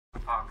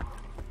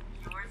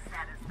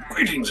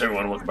Greetings,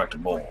 everyone. Welcome back to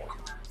more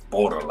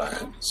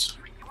Borderlands.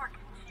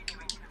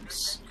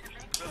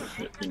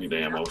 We need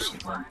ammo, so we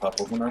can pop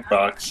open our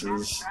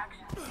boxes,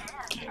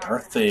 get our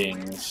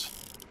things.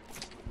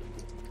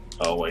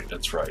 Oh wait,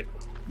 that's right.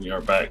 We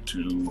are back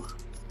to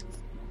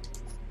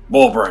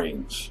bull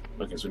brains.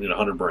 Okay, so we need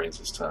 100 brains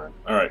this time.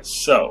 Alright,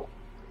 so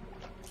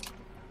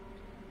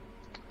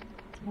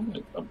I'm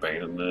gonna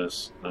abandon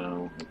this.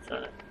 No,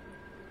 okay.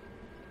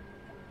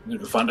 We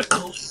need to find a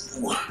clue.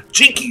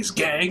 Jinkies,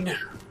 gang!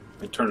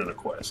 And turn in a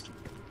quest.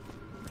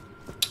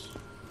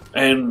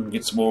 And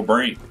get some more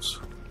brains.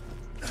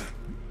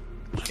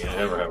 Can't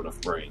ever have enough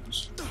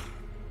brains.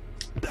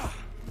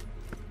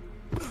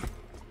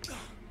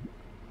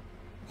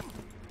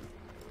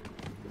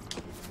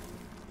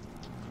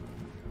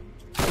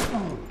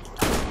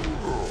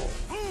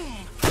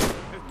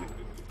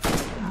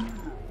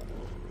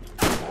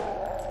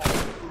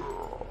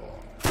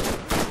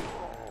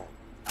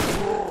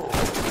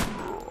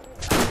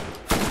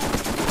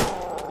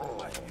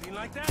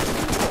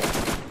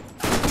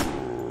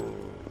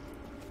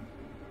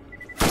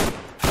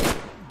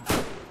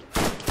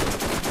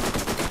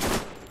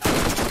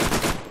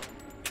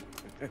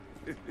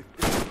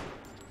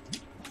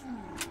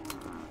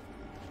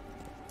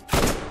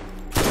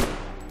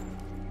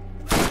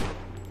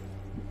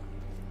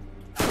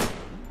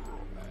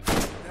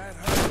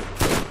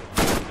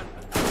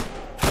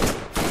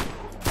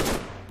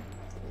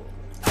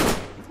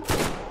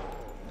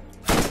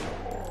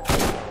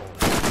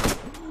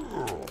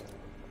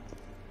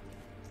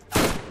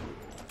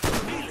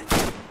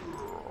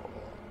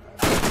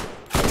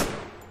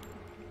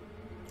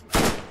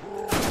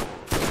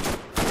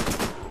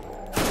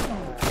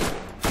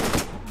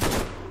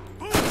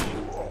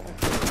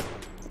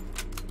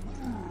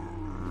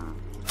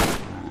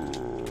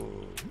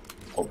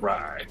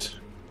 Right.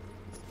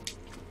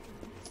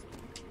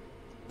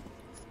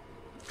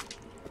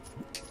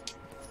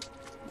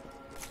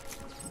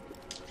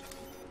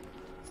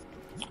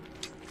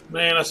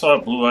 Man, I saw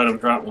a blue item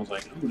drop and I was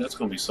like, ooh, that's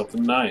going to be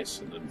something nice.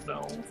 And then, no,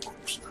 of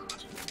course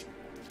not.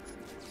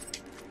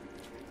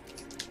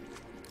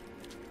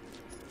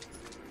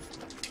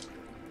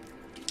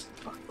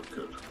 Oh, we're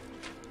good.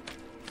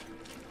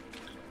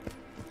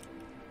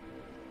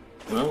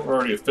 Well, we're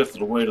already a fifth of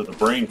the way to the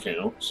brain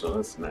count, so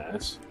that's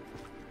nice.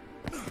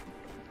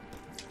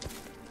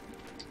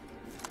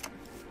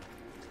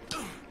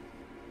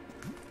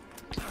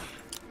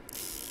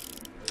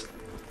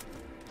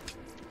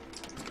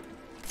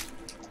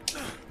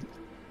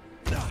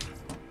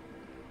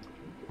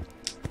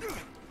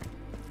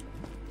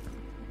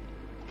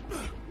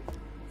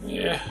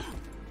 Yeah,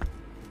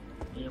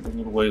 we're a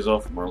little ways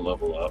off from our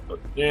level up, but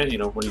yeah, you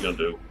know, what are you gonna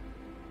do?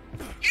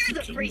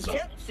 Here's a free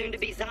tip,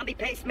 soon-to-be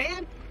zombie-paced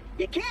man.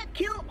 You can't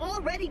kill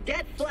already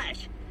dead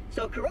flesh,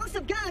 so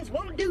corrosive guns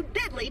won't do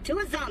deadly to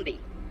a zombie.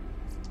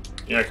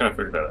 Yeah, I kind of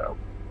figured that out.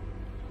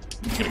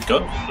 You get a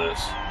gun from this.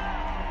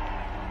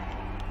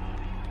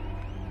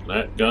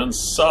 That gun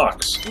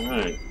sucks.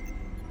 Alright.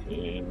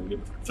 And we get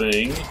a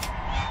thing.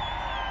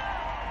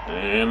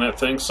 And that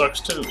thing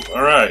sucks too.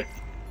 Alright.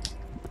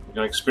 We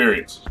got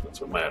experience.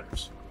 That's what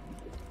matters.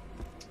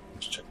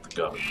 Let's check the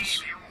guns.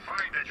 If you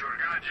find that your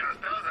gun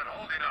just doesn't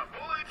hold enough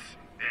bullets,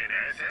 then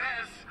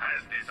SS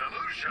has the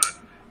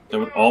solution. That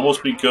would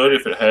almost be good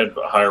if it had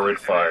a higher rate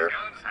of fire.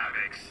 Guns have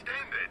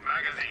extended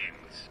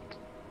magazines.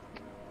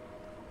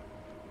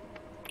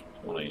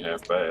 Only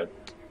half bad.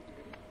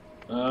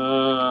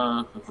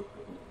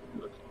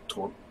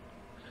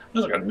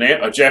 Looks like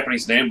a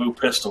Japanese Nambu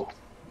pistol.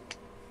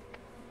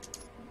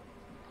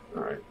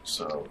 Alright,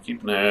 so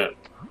keeping that.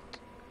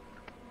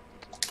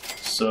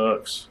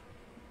 Sucks.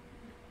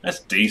 That's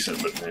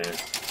decent, but nah.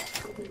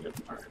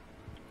 Alright.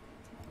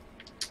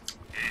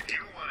 If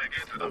you want to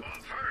get to the ball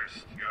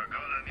first, you're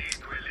gonna need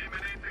to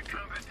eliminate the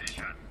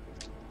competition.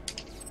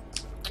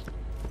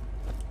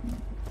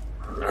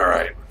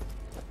 Alright.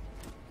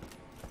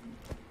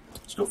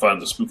 Let's go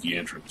find the spooky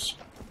entrance.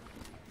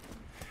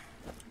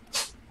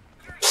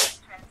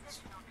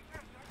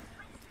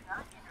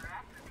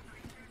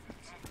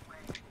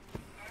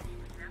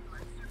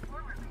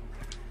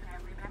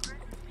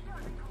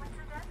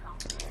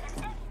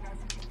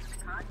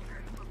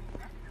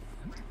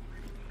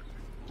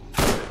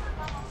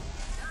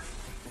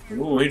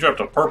 Ooh, he dropped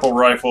a purple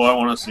rifle. I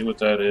want to see what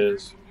that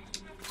is.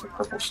 It's a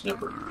purple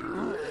snipper.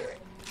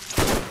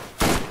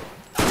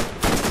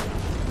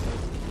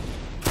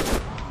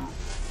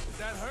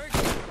 That hurt?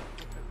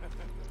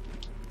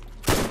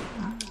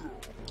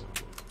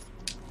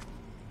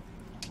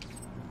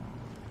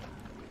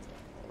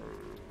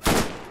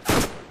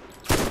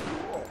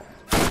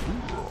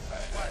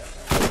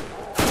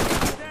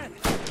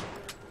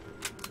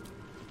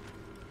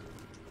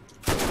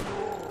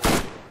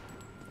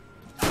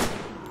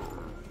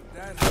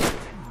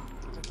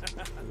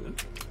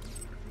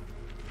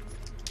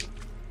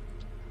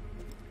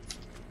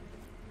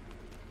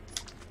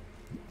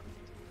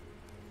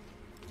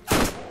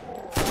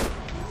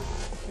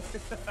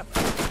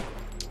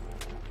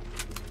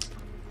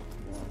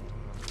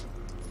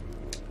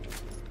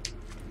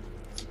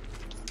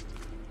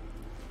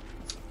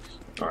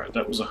 Alright,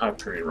 that was a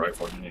Hyperion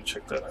rifle. I need to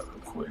check that out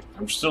real quick.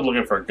 I'm still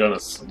looking for a gun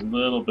that's a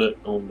little bit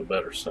on the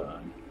better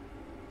side.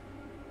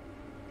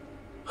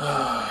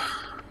 Let's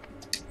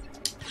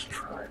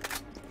try it.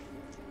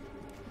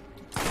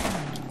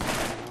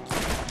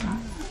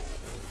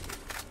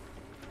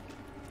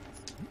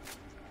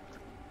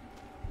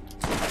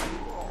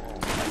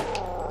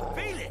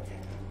 Feel it.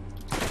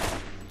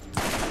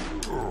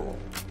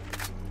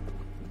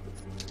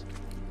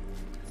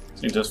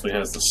 He definitely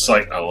has the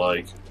sight I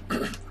like.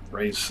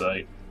 Raised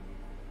sight.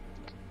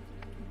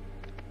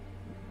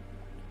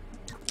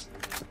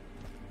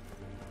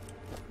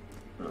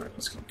 Alright,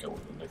 let's get going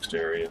to the next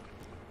area.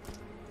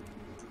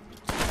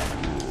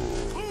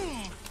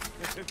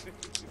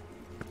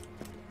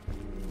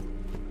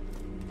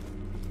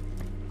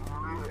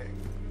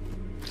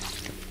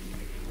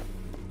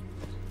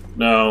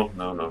 No.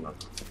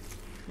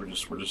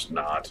 We're just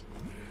not.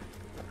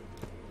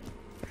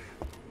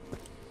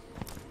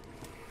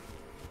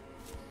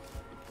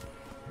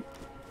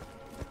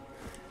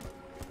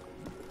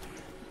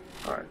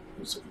 Alright,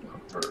 looks like the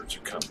birds are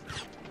coming.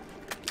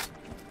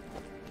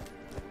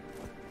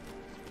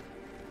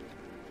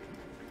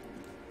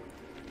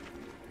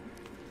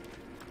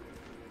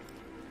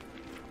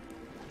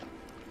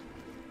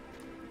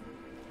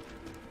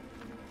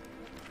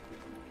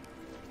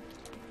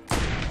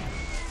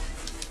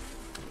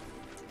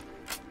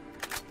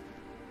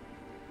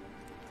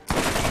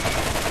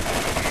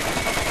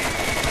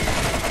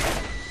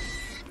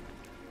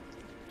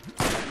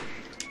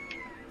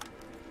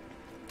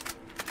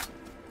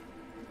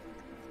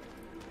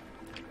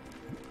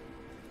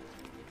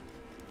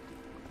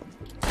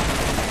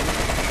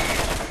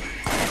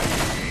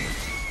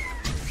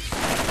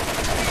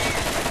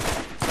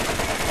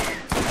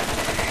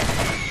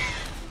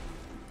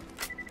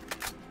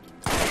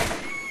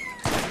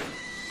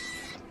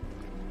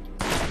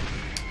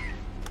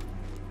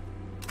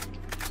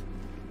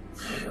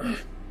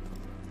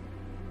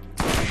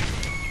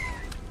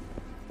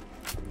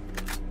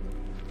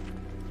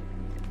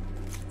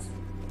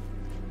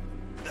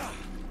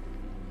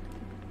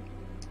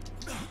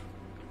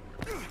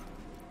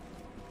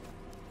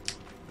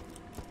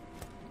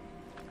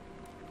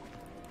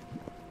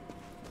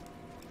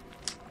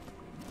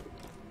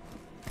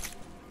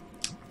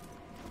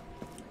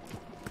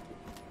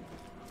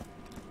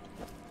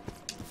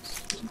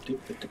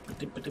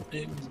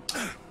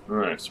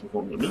 Alright, so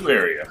we're going to a new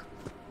area.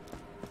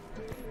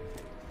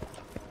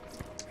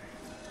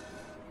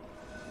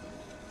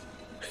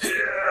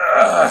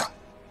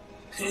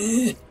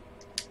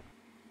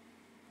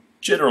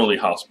 Generally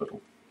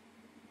hospital.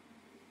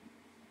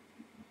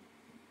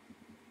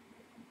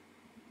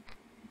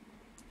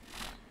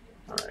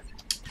 Alright.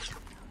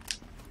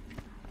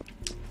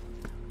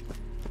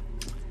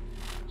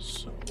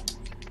 So.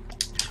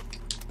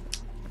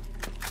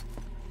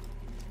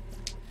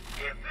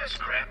 If this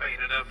crap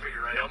ain't enough for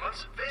your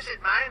ailments,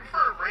 visit my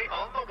infirmary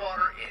on the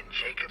water in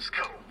Jacob's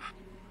Cove.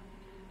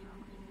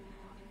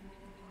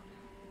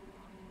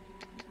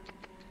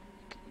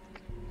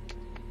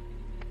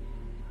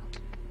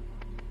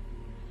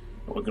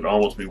 Well, it could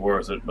almost be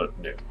worth it, but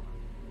no.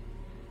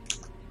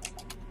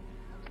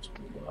 It's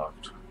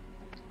locked.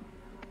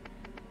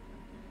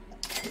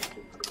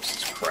 This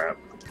is crap.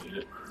 Need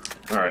it.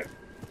 Alright.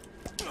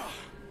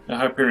 The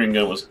Hyperion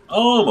gun was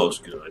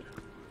almost good.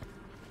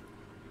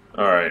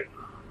 Alright.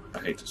 I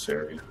hate this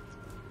area.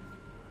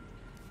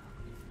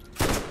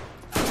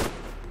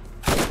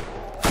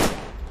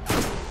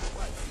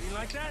 What? You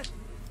like that?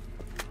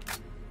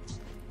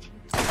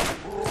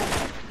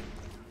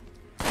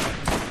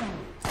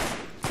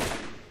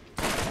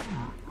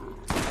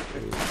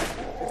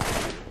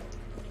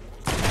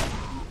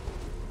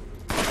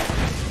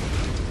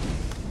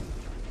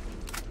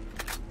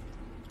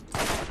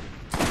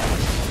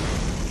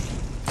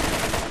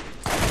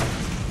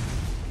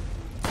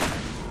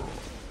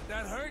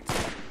 That hurt?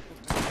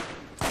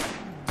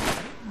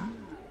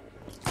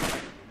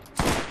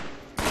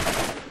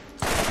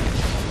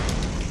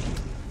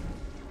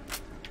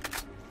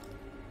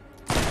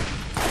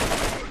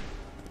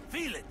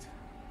 Feel it.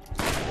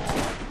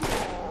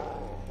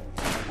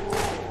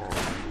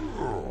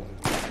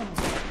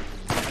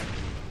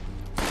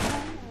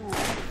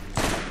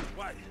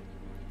 What?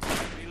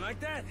 You like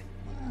that?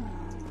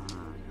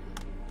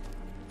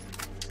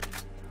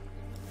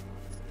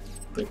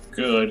 Think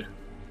good.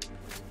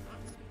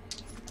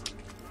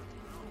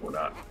 Or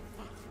not.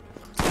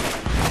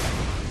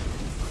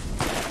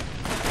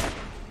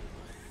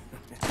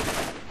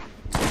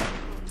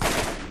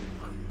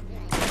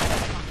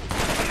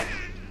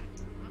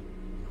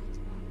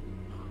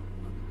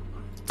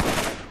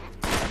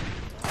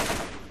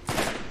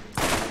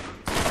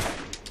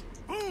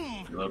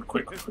 Boom! Reload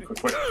quick.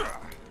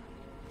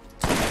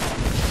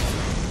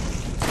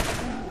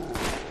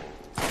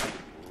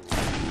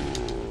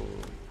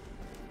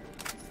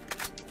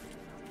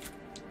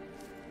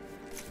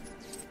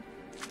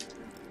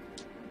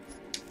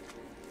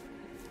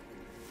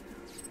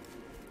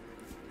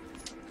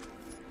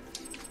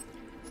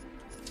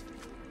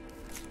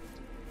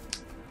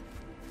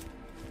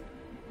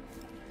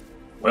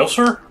 Well,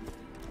 sir.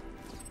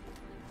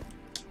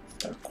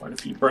 Got quite a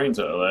few brains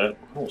out of that.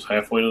 Almost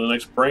halfway to the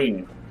next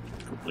brain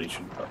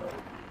completion.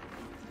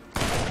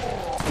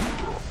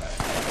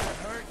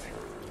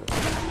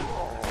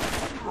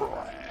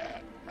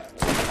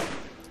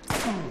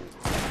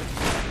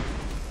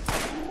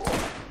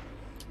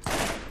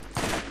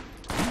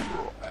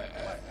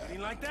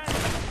 Like that?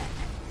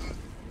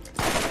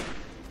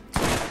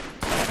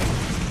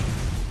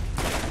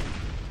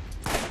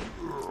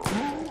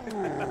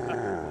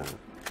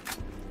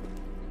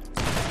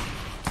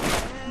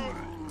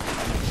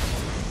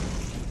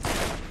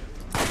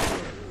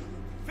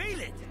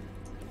 Feel it.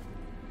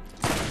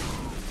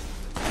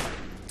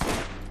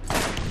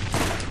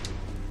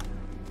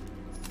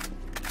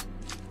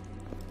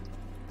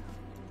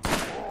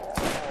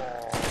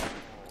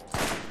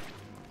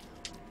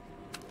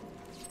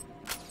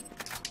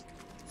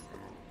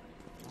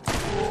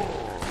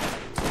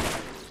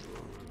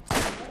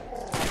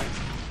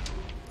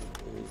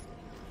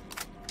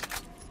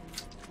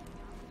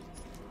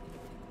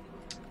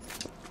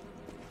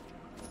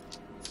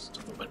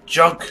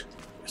 Junk!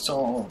 It's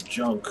all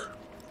junk.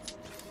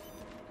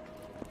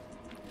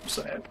 What's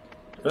that?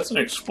 That's an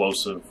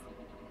explosive.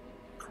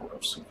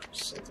 Corrosive.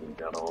 Something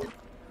got on.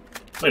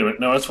 Wait a minute,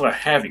 no, that's what I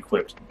have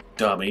equipped,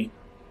 dummy.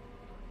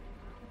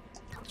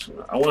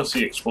 I want to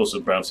see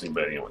explosive bouncing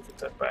Betty. I want to get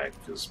that back,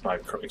 because my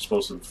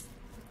explosive,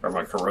 or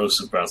my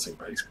corrosive bouncing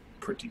Betty is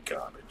pretty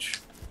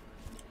garbage.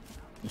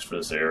 Just for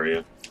this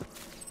area.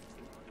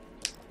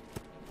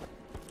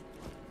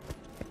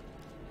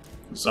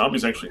 The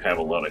zombies actually have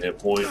a lot of hit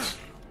points.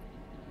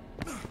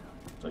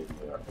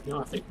 You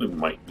know, I think we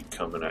might be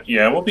coming out.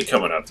 Yeah, we'll be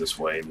coming out this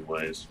way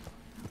anyways.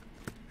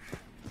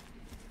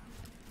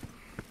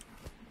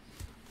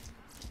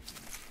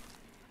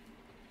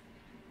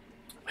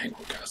 Hang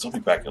on, guys. I'll be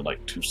back in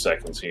like 2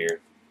 seconds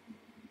here.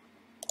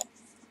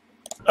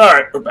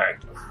 Alright, we're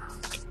back.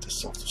 Get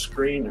this off the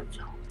screen. There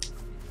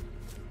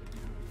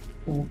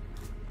we go.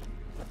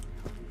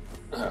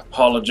 I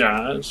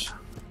apologize.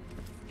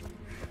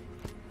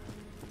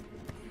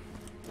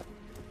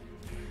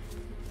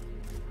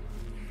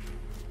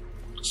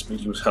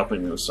 Speedy was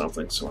helping me with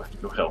something, so I had to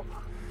go help.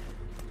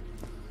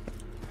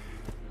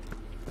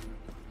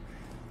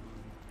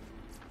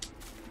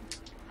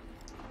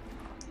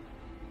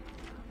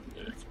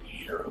 Yeah, I can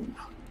hear him.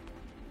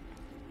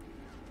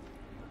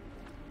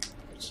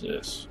 What's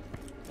this?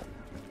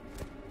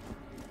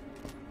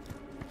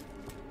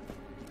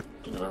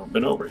 I've never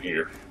been over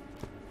here.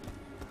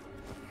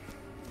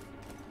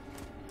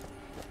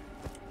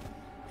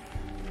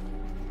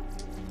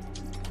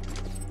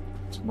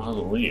 It's a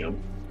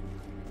mausoleum.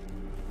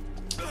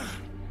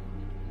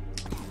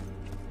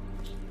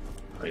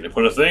 I need to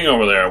put a thing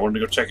over there. I wanted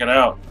to go check it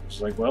out.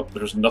 It's like, well,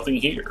 there's nothing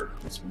here.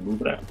 Let's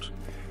move it out.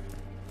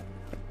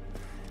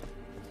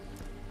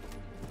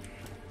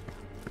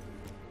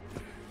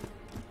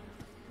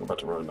 We're about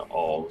to run into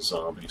all the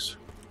zombies.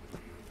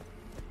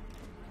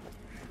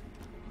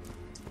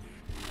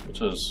 It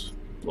says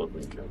blood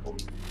wing level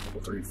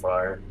 3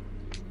 fire.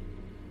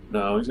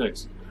 No, he's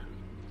got.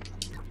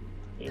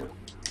 Yeah.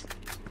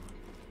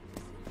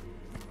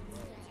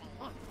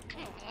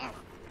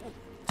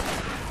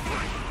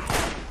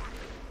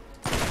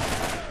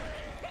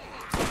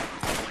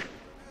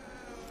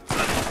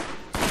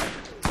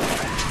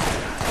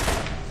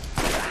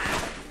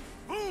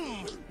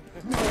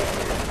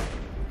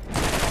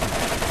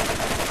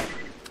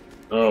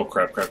 Oh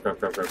crap, crap, crap,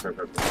 crap, crap, crap,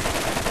 crap.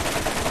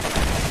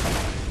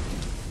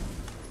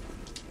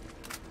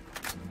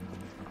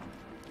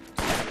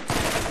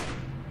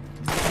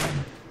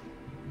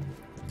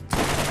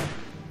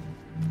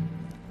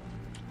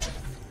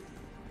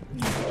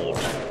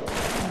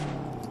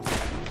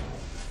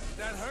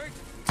 That hurt?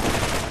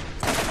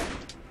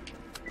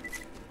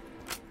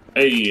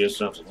 Hey, it's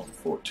down to level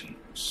 14.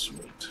 Sweet.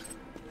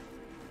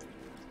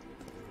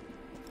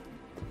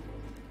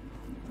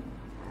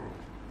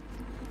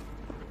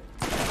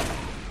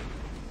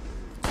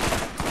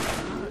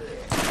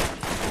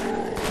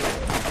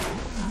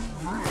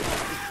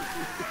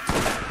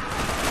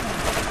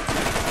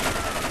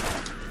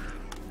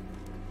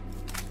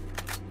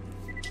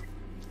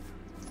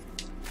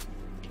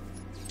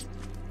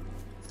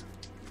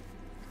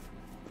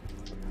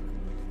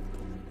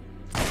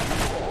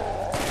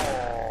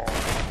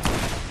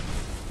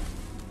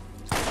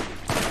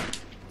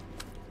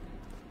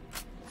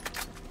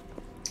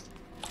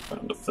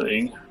 Found a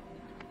thing.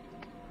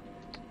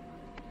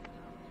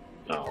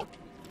 Oh.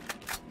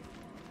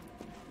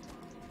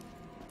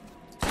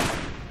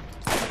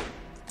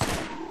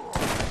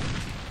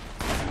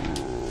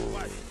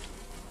 What?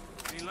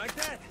 You like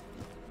that?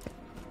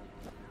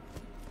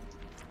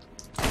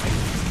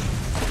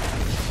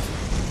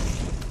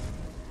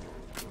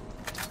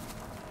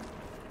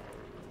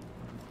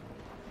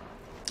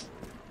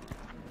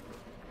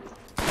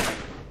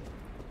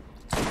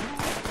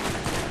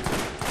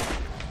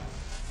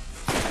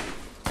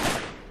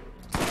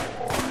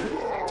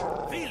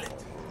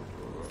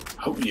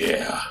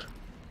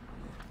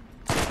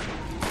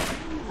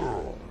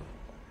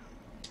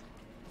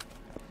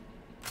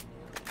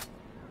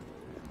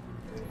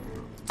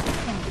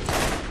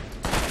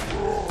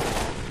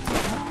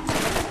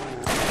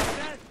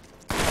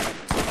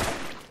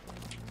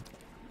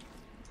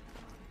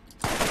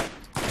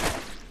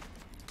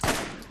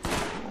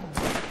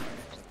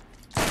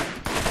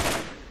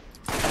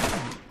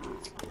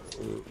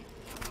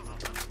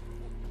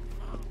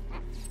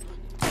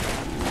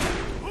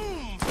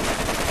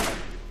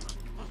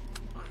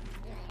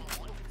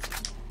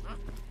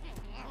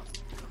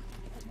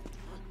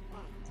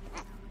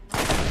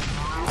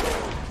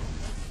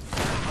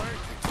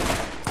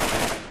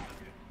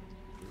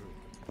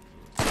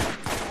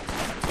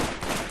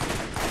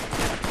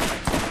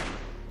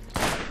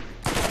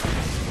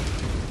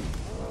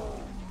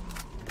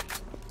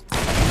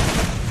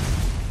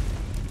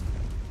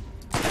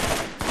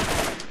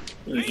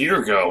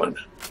 You're going.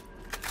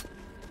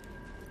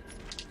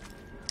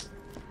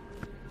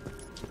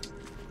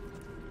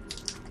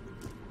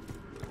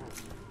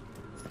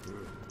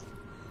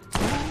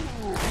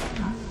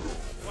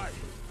 What?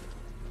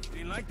 You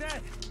didn't like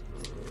that?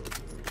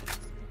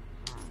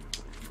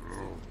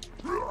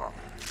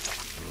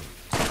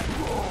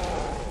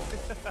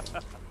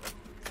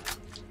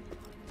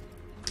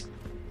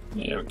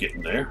 Yeah, we're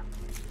getting there.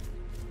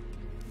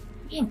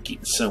 Yeah, I'm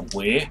getting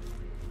somewhere.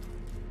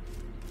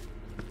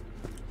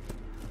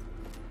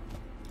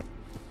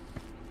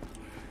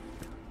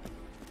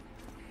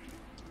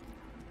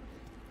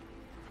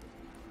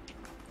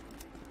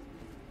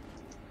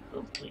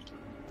 Oh, wait.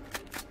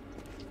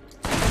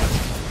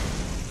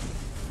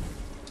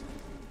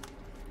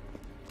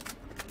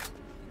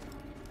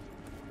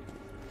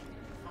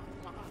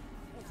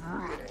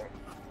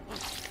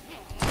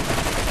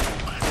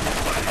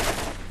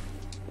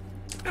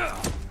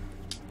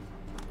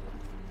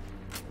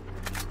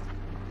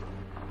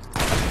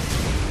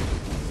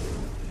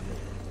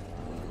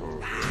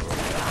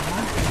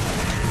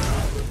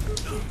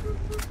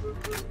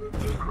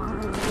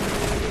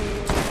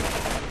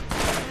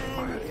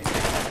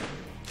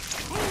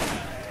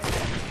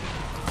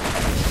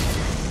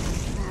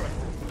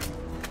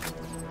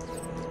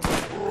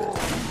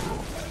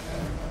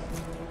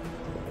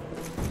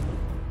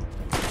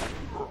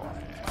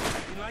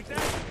 You like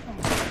that?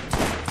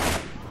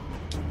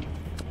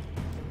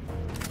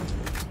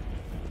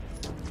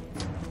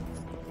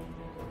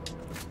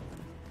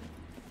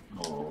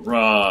 All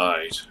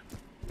right.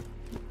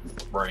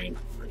 Brain.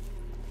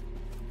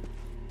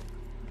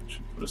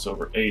 Should put us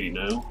over 80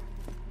 now.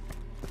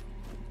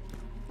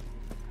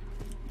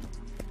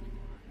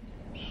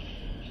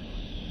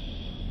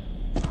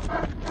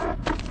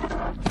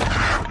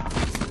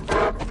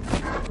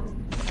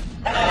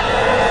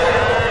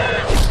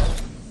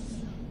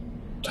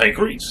 Hey,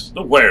 Grease,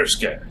 the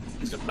Wereskags.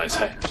 He's got a nice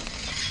hat.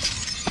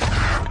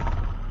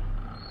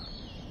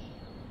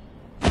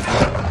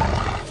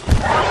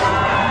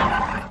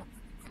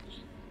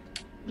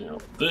 Now,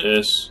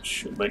 this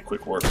should make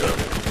quick work of it.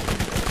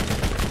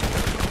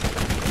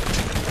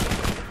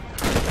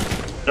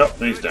 Oh,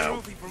 he's down.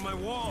 Trophy for my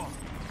wall.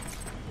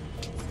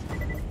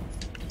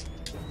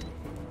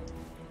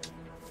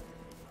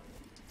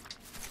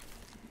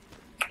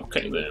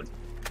 Okay, then.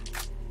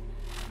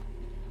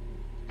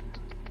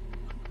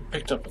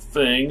 Picked up a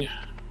thing.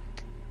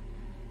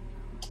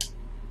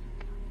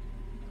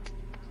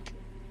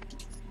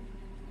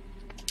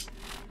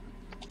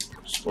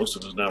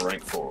 Explosive is now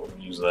rank 4. We'll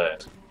use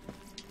that.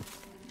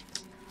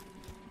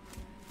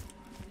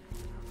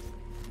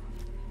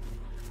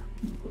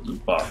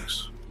 Loot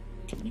box.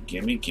 Gimme,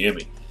 gimme,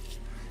 gimme.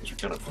 These are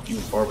kind of few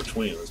and far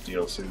between in this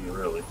DLC,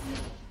 really.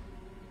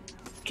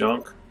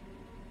 Junk.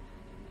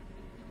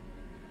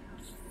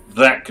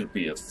 That could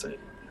be a thing.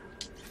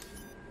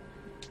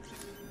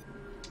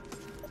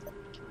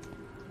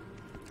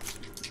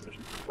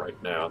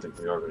 Right now, I think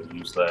we are going to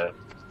use that.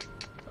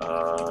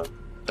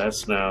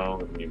 That's now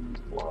going to be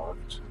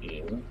locked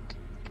in.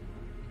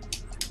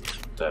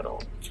 Put that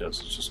on,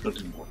 because it's just going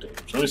to do more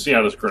damage. Let me see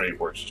how this grenade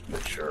works, just to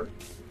make sure.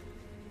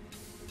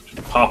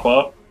 Should pop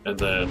up, and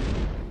then...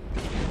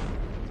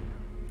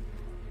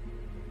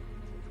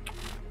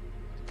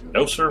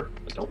 No, sir,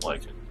 I don't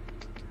like it.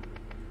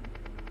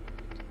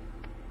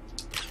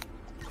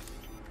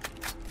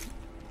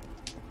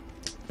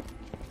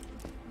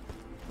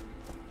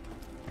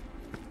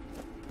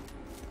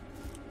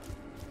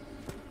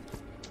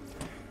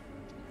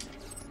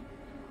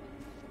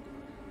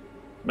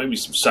 Maybe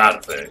some side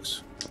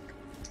effects.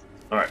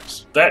 Alright,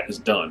 so that is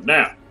done.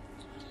 Now,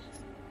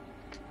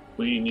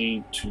 we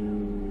need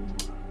to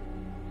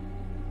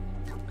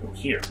go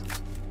here.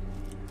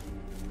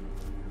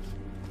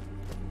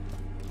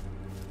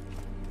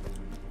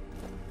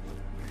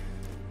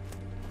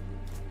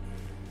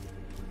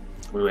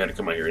 We had to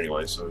come out here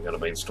anyway, so we got a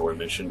main story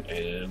mission,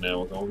 and now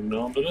we're going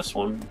on to this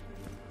one.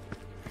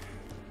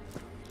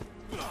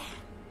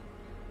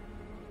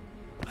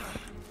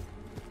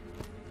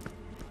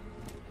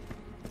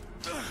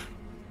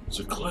 It's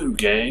a clue,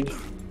 gang.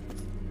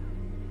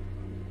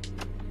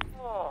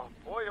 Oh,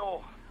 boy,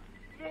 oh.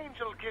 The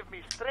angel give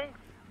me strength.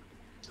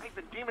 I've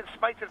been demon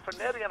smited for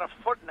nearly a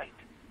fortnight.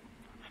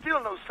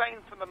 Still no sign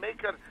from the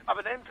maker of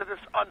an end to this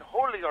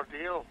unholy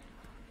ordeal.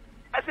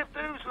 As if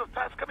those who have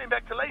passed coming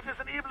back to life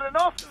isn't evil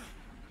enough.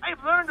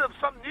 I've learned of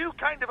some new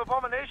kind of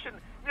abomination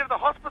near the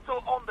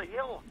hospital on the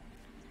hill.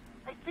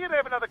 I fear I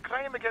have another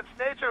crime against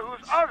nature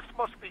whose earth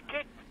must be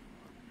kicked.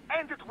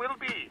 And it will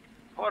be,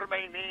 for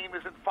my name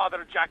isn't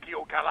Father Jackie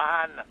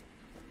O'Callahan.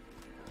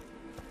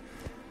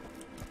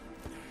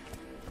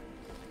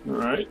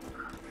 Alright.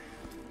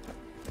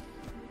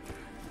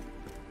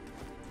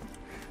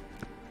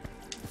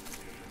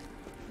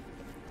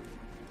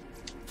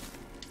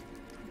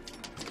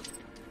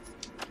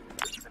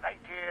 The night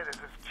air is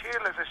as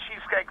chill as a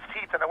she-skag's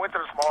teeth in a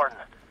winter's morn.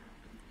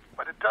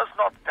 But it does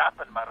not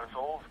dampen my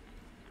resolve.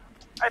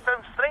 I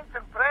found strength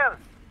in prayer,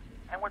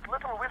 and with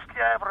little whiskey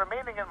I have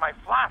remaining in my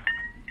flask.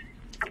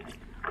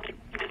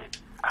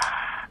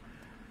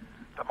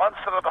 The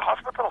monster of the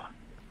hospital.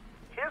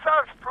 His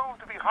arms proved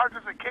to be harder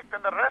to kick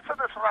than the rest of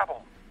this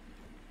rabble.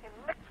 He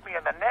nicked me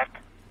in the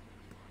neck.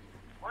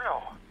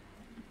 Well,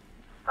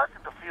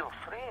 starting to feel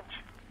strange.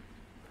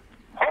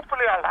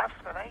 Hopefully I'll last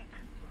the night.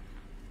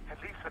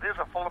 At least it is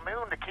a full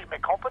moon to keep me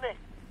company.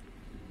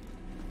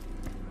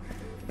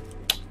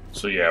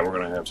 So yeah, we're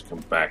gonna have to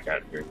come back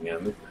out here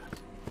again.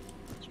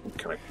 That's one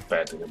kind of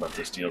bad thing about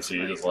this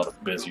DLC. There's a lot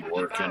of busy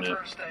work in it.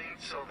 First aid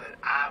so that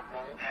I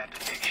won't have to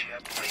fix you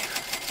up later.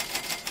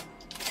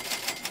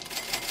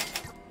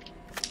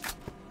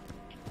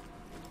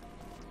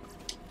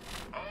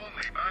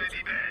 Only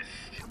mighty best.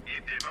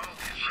 If they've all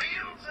his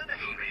shields and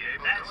he'll be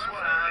able to. That's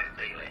what I'm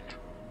feeling.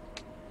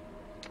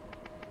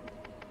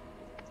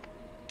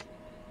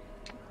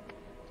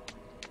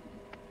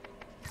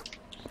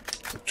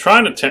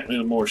 Trying to tempt me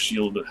to more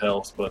shielded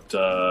health, but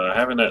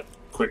having that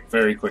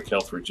very quick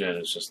health regen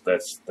is just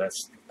that's the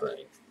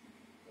thing.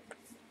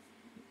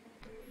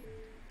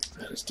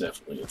 That is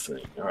definitely a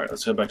thing. All right,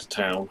 let's head back to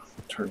town.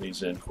 Turn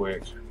these in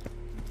quick.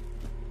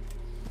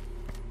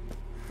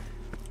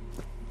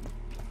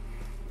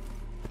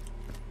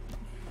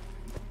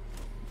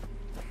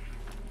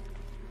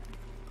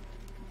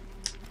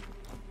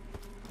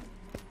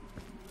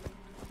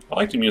 I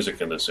like the music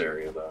in this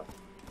area though,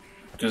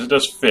 because it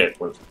does fit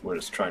what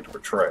it's trying to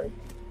portray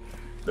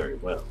very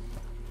well.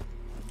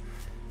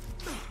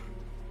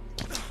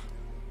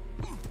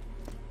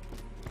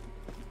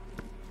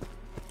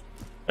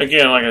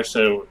 Again, like I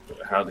said,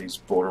 how these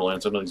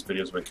Borderlands, I know these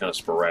videos have been kind of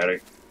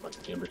sporadic,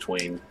 like in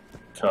between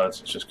cuts.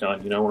 It's just kind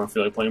of, you know, when I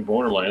feel like playing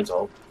Borderlands,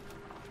 I'll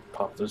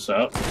pop this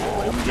out, and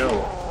away we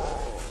go.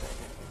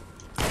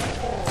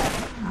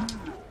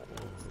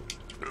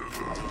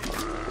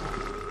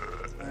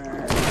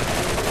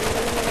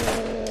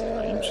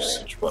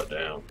 Butt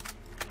down.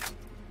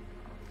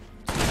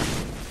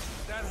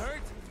 That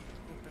hurt?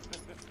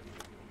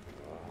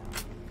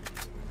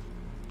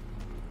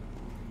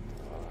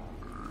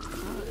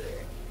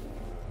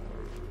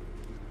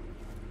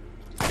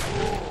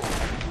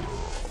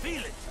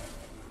 Feel it.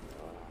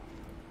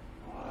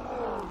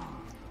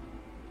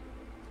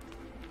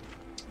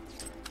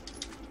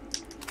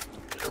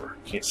 Whatever.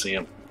 Can't see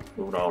him.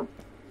 Moving on.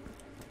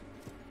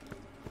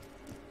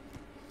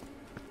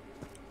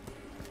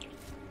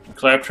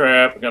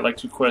 Claptrap, I got like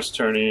 2 quests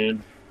turn in,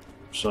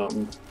 or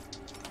something.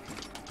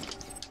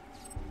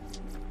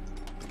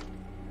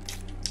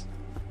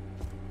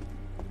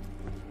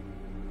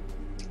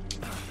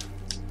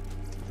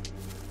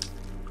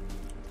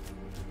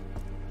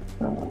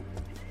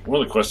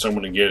 One of the quests I'm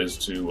going to get is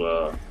to,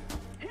 oh,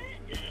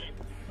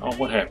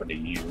 what happened to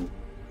you?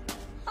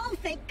 Oh,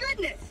 thank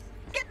goodness!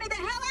 Get me the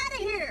hell out of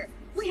here!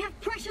 We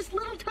have precious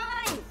little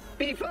time!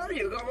 Before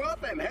you go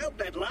off and help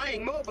that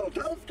lying mobile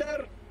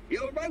toaster,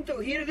 you'll want to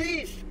hear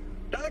this.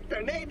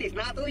 Dr. Nate is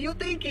not who you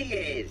think he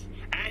is.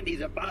 And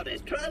he's about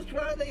as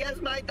trustworthy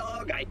as my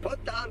dog I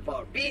put down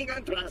for being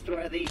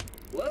untrustworthy.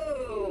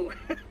 Whoa!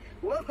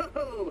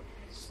 Whoa!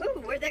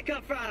 Ooh, where'd that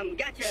come from?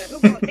 Gotcha!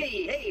 Ooh,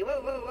 hey, whoa,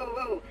 whoa, whoa,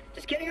 whoa!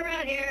 Just kidding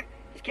around here.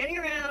 Just kidding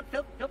around.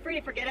 Feel free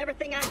to forget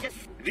everything I just...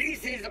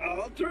 This is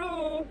all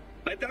true.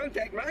 But don't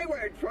take my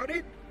word for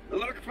it.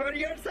 Look for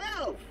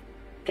yourself.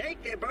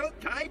 Take the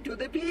boat tied to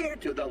the pier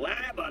to the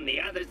lab on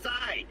the other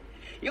side.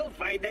 You'll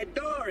find a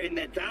door in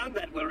the town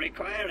that will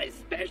require a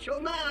special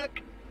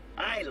knock.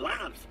 I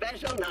love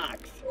special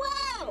knocks.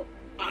 Wow!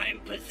 I'm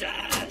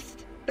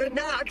possessed. The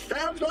knock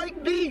sounds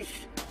like this.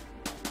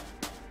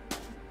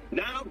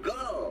 Now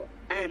go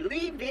and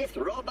leave this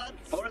robot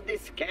for the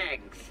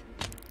skags.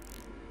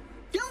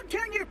 Don't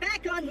turn your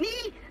back on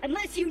me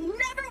unless you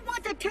never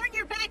want to turn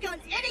your back on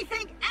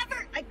anything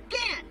ever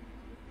again.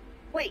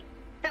 Wait,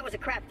 that was a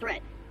crap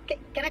threat.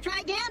 Can I try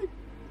again?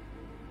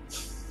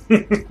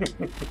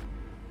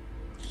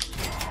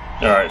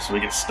 Alright, so we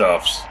get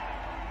stuffs.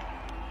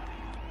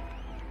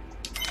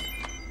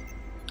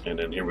 And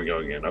then here we go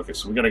again. Okay,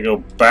 so we gotta go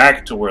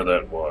back to where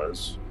that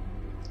was.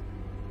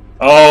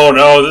 Oh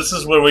no, this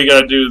is when we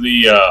gotta do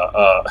the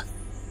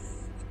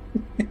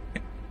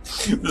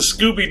the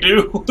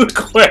Scooby-Doo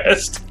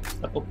quest.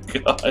 Oh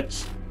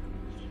gosh.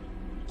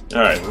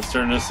 Alright, let's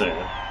turn this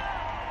in.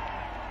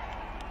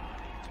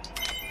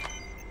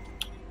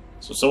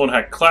 So someone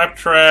had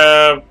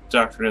Claptrap.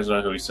 Doctor doesn't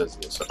know who he says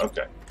he is. So,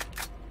 okay.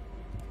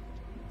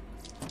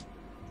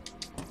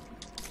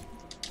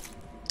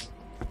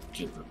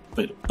 Give a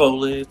bit of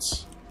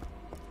bullets.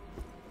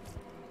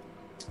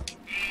 If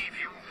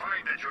you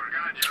find that your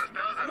gun just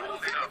doesn't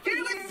hold enough.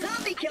 Fearless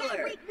Zombie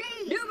Killer!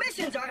 New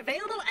missions are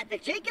available at the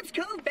Jacobs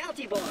Cove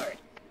Bounty Board.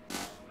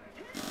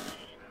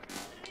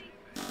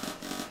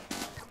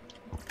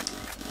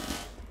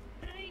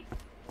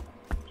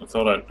 I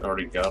thought I'd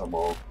already got them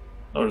all.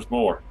 Oh, there's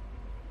more.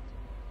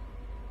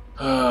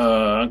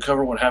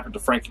 Uncover what happened to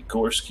Frankie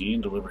Gorski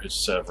and deliver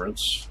his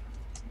severance.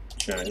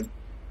 Okay.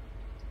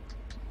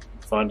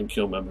 Find and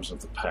kill members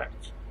of the pack.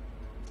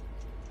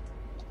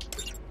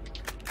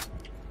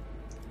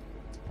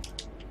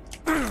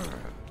 Thank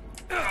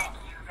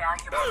you,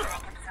 valuable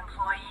Jacobs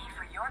employee,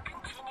 for your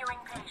continuing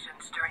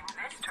patience during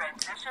this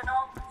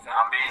transitional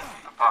zombie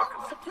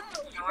apocalypse.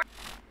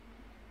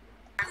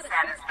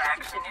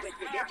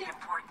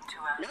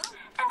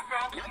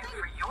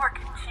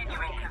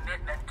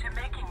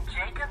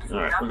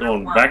 We're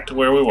going back to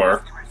where we were.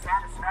 Customer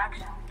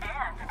satisfaction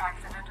and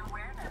accident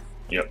awareness.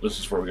 Yep, this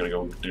is where we're going to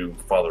go do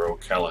Father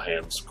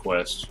O'Callahan's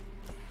quest.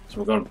 So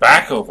we're going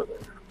back over there.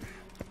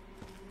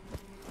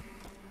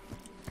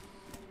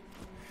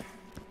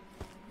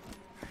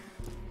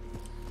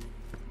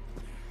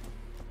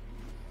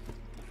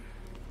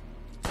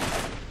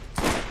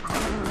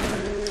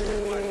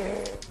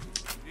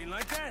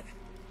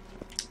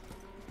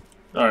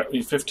 Alright, we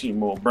have 15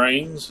 more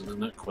brains, and then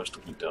that quest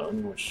will be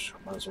done, which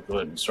I might as well go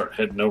ahead and start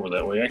heading over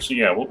that way. Actually,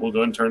 yeah, we'll go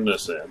ahead and turn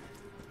this in.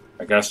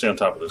 I gotta stay on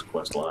top of this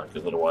quest line,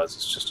 because otherwise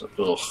it's just a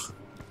ugh.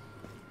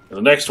 And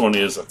the next one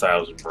is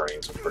 1,000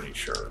 brains, I'm pretty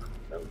sure.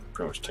 That'll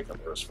pretty much take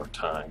up the rest of our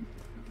time.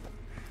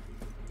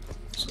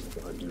 So we'll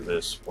go ahead and do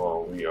this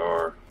while we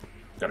are...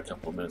 Got a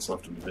couple of minutes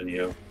left in the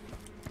video.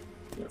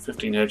 We got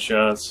 15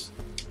 headshots.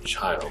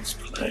 Child's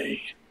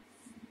Play.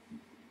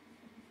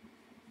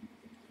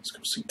 Let's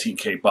go see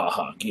TK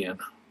Baja again.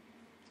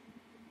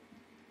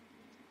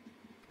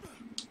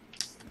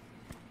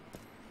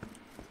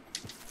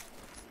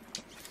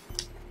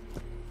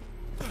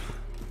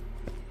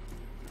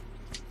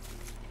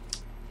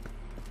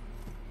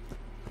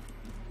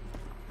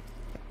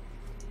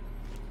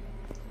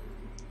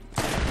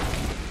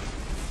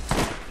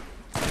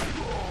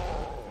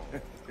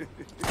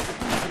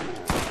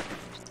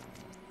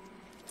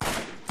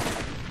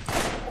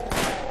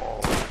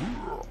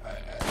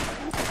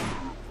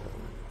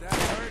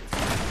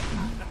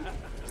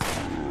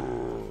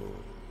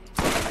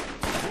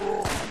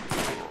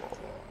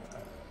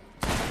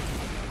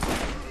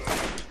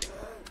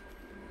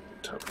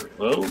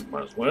 Reload,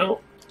 might as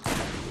well.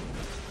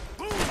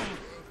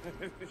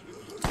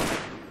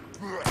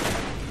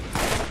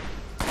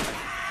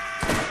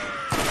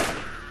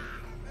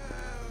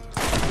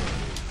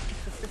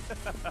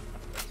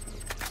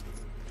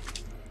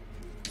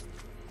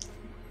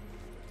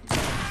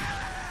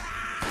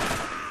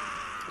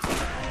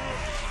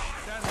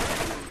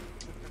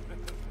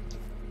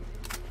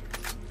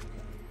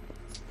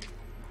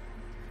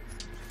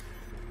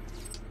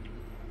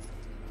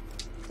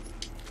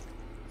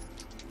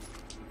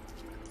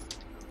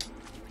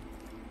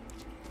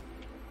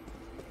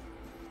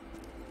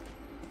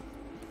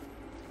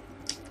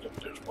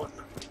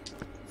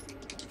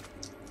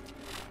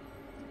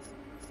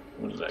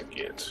 What does that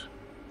get?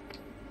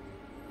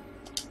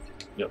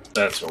 Yep,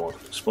 that's the one.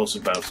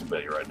 Explosive bouncing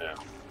Betty right now.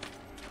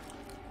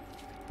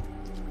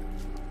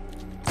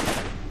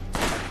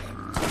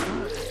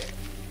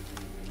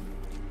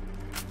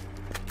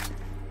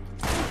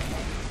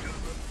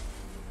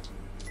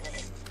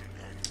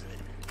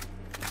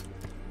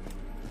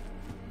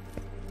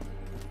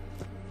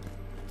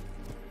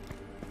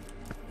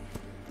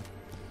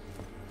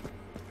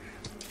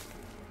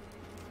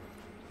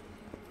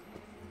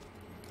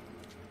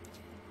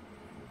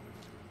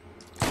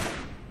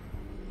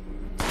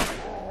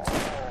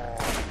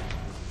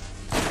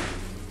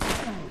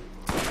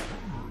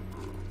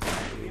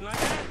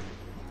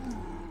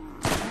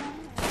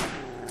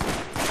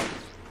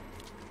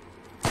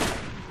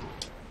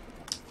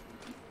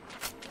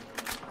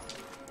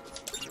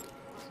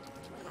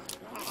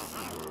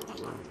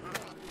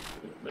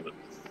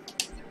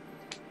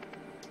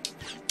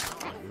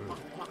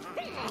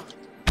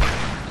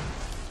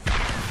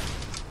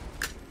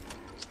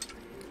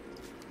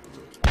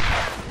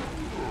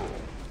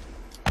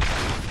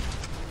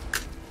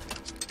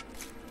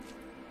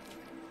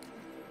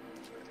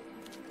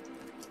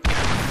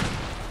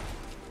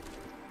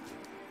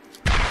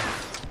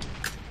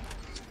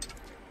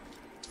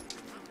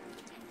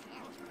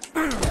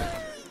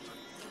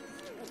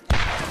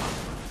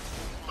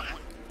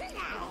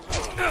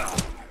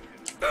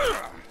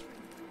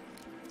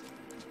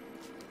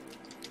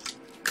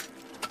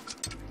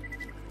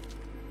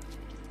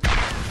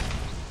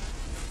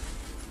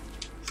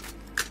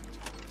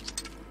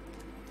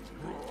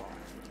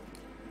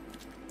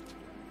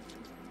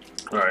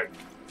 Alright.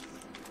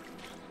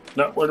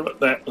 Not worried about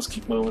that. Let's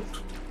keep moving.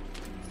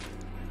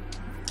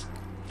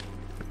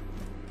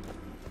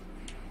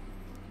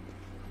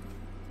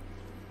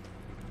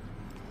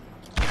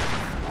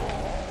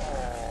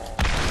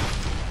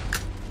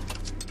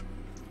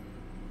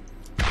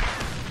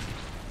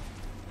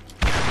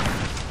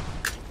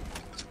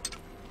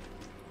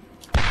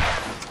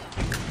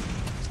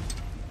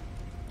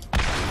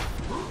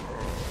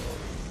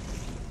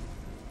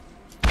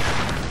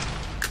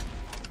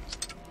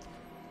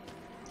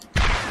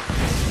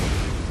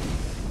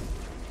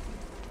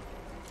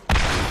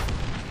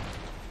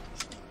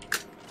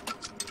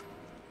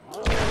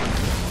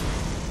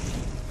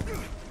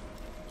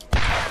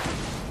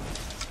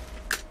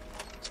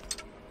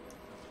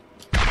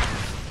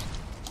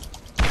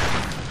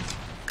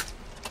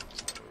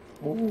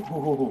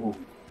 Ooh.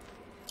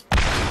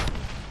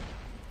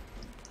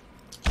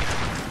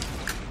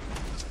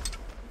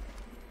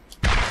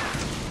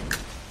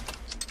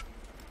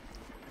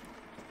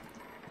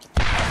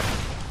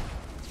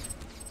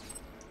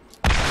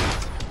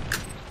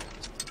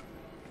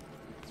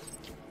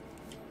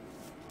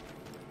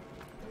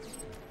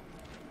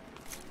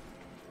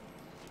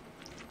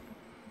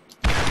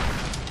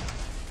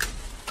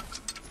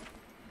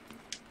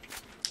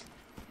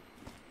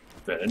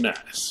 Very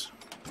nice.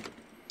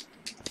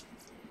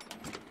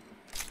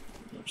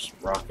 There's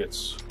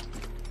rockets.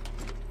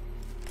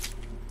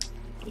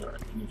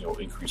 Alright, you know,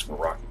 increase my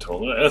rocket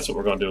total. That's what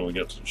we're going to do when we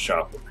get to the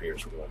shop up here.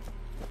 So we're going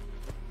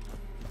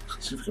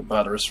to see if we can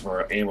buy the rest of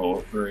our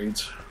ammo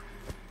upgrades.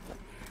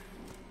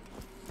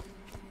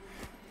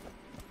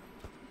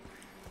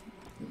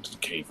 Into the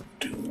Cave of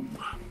Doom.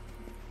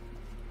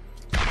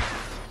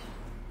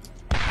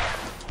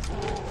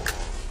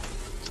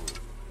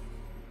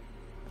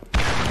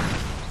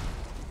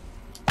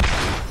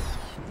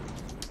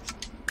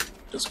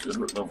 That's good,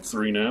 we're at level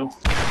 3 now.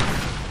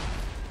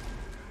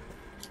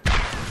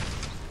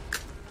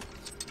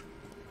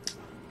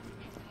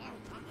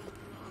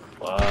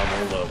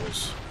 5 more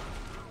levels.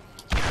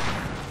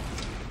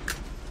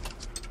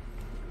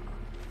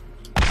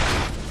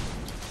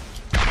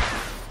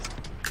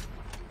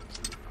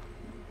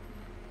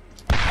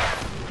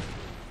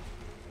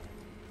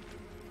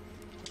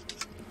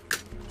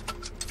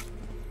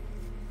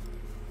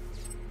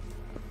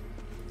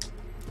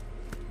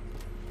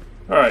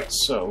 Alright,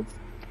 so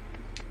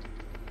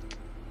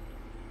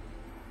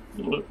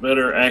a little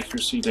better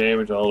accuracy,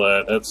 damage, all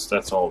that.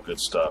 That's all good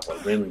stuff.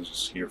 I'm mainly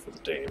just here for the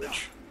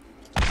damage.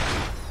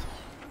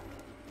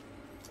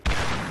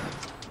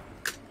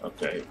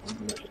 Okay, I'm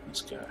gonna hit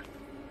this guy.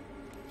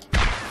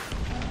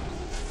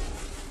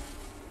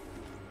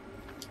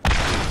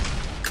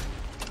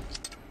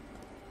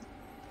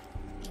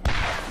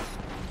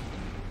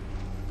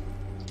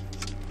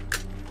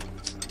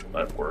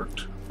 That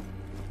worked.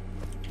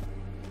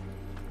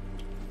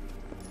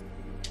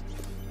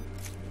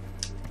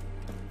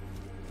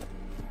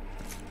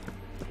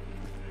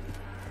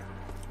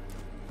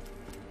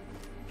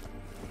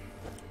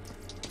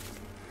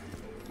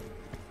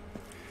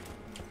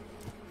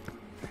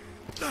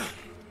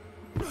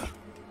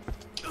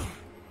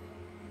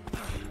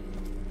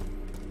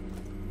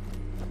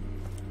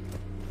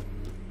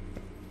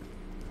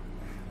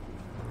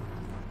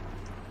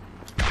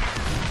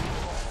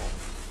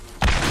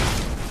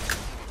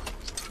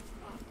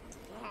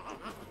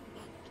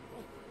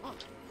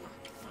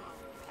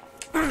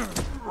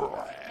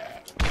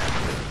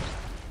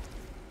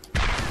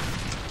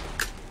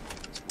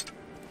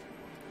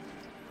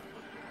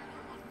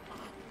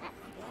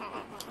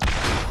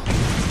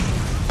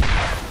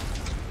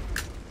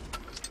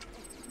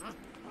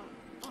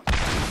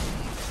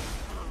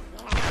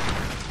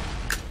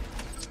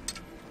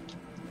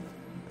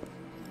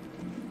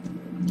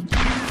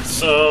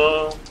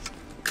 So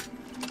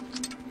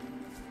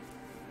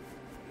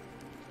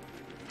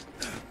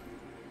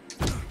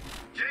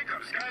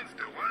Jacob scans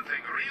do one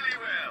thing really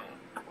well.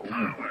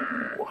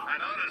 Power.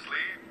 And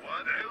honestly,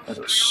 what else that's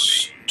a do you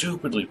need?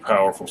 stupidly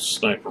powerful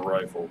sniper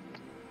rifle.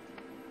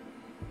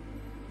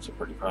 It's a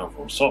pretty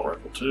powerful assault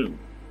rifle too.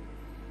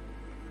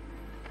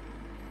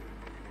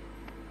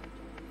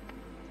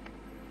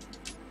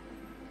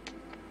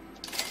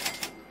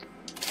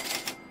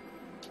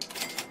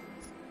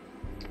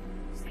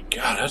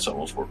 God, that's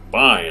almost worth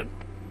buying.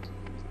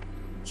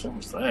 So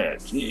was that?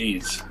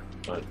 Jeez.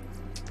 But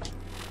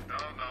Don't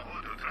know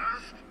who to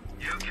trust?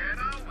 You can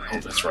always oh,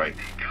 that's right.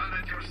 trust the gun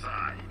at your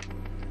side.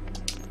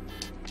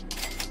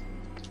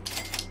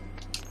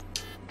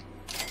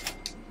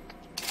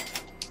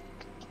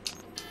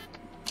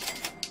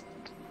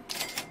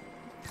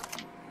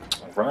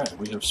 All right,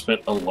 we have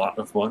spent a lot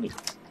of money,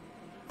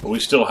 but we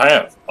still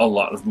have a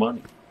lot of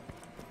money.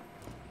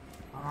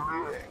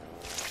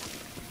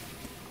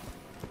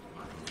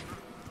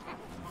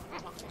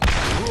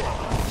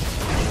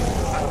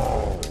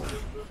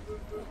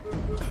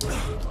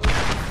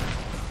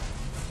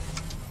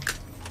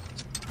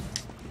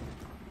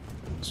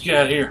 Let's get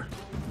out of here.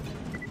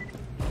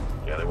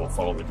 Yeah, they won't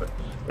follow me back.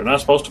 They're not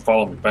supposed to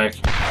follow me back.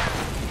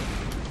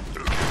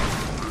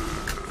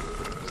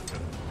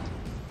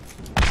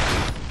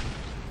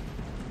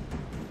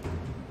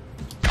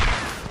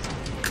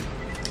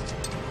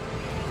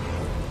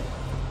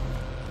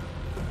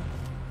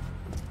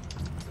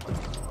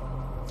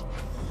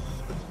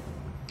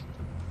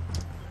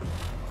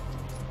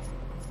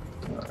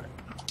 Alright.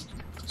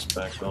 This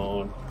back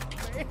on.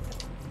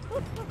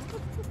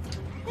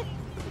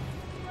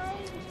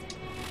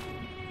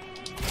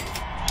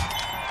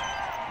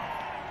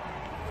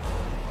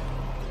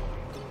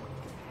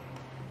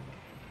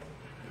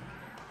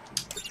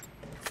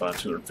 Find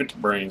 250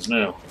 brains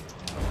now.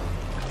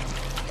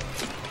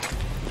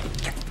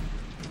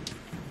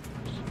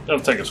 That'll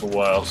take us a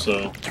while,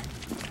 so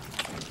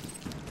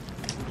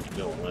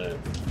go in.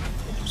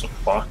 There's a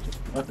box.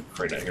 I've been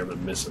afraid out here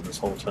been missing this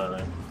whole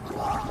time.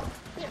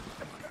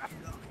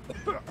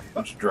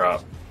 Bunch of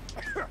drop.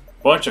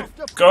 Bunch of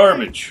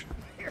garbage.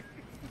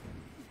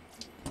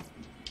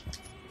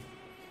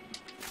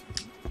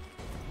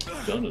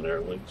 Gun in there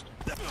at least.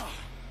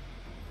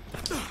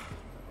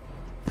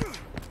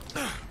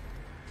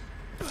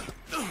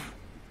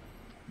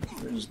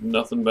 There's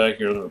nothing back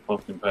here than a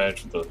pumpkin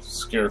patch with a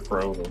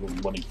scarecrow and a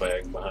little money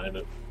bag behind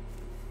it.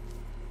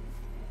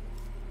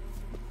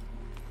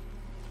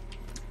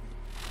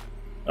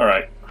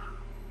 Alright.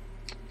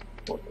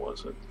 What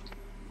was it?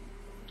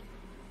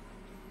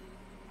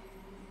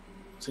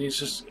 See, it's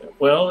just,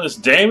 well, it's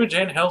damage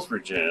and health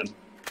regen.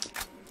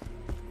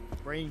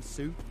 Brain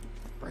soup,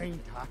 brain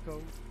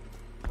tacos,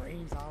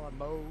 brains a la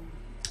mode,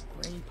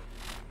 brain...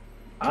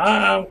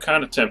 I'm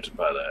kind of tempted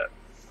by that.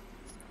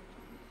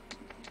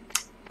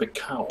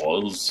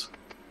 Because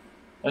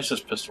that's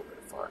just pistol rate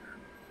of fire.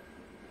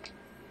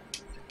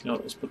 You know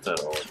what, let's put that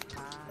on.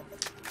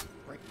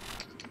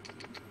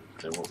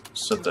 Okay, we'll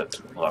set that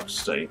to lock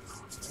state.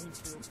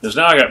 Because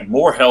now I got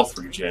more health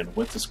regen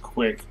with this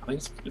quick. I think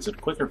it's, is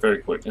it quick or very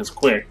quick? It's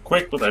quick.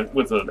 Quick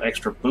with an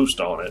extra boost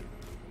on it.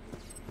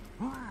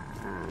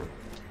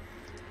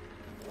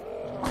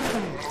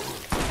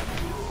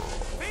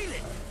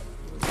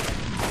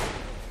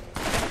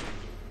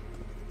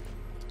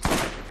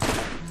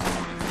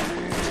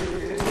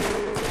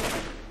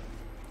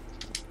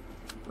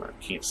 Alright,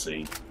 can't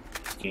see.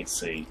 Can't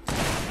see.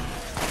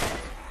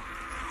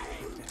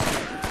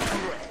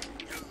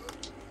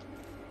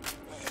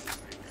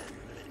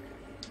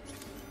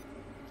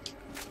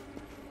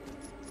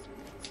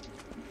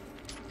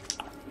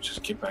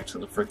 Just get back to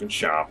the freaking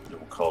shop and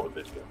we'll call it a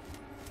video.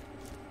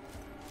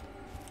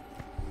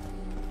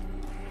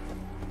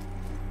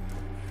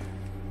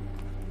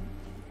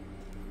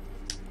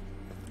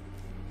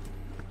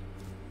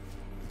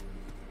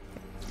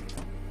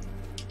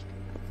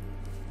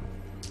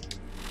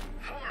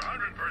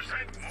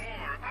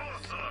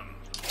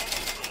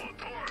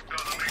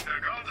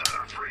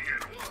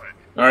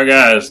 Alright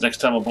guys, next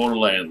time on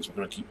Borderlands, we're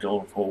going to keep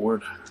going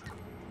forward.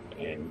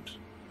 And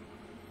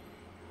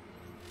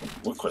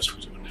what quest are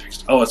we doing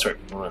next? Oh, that's right.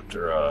 We're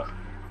after,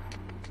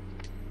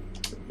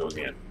 go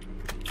again.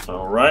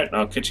 Alright,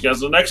 I'll catch you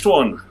guys in the next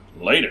one.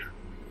 Later.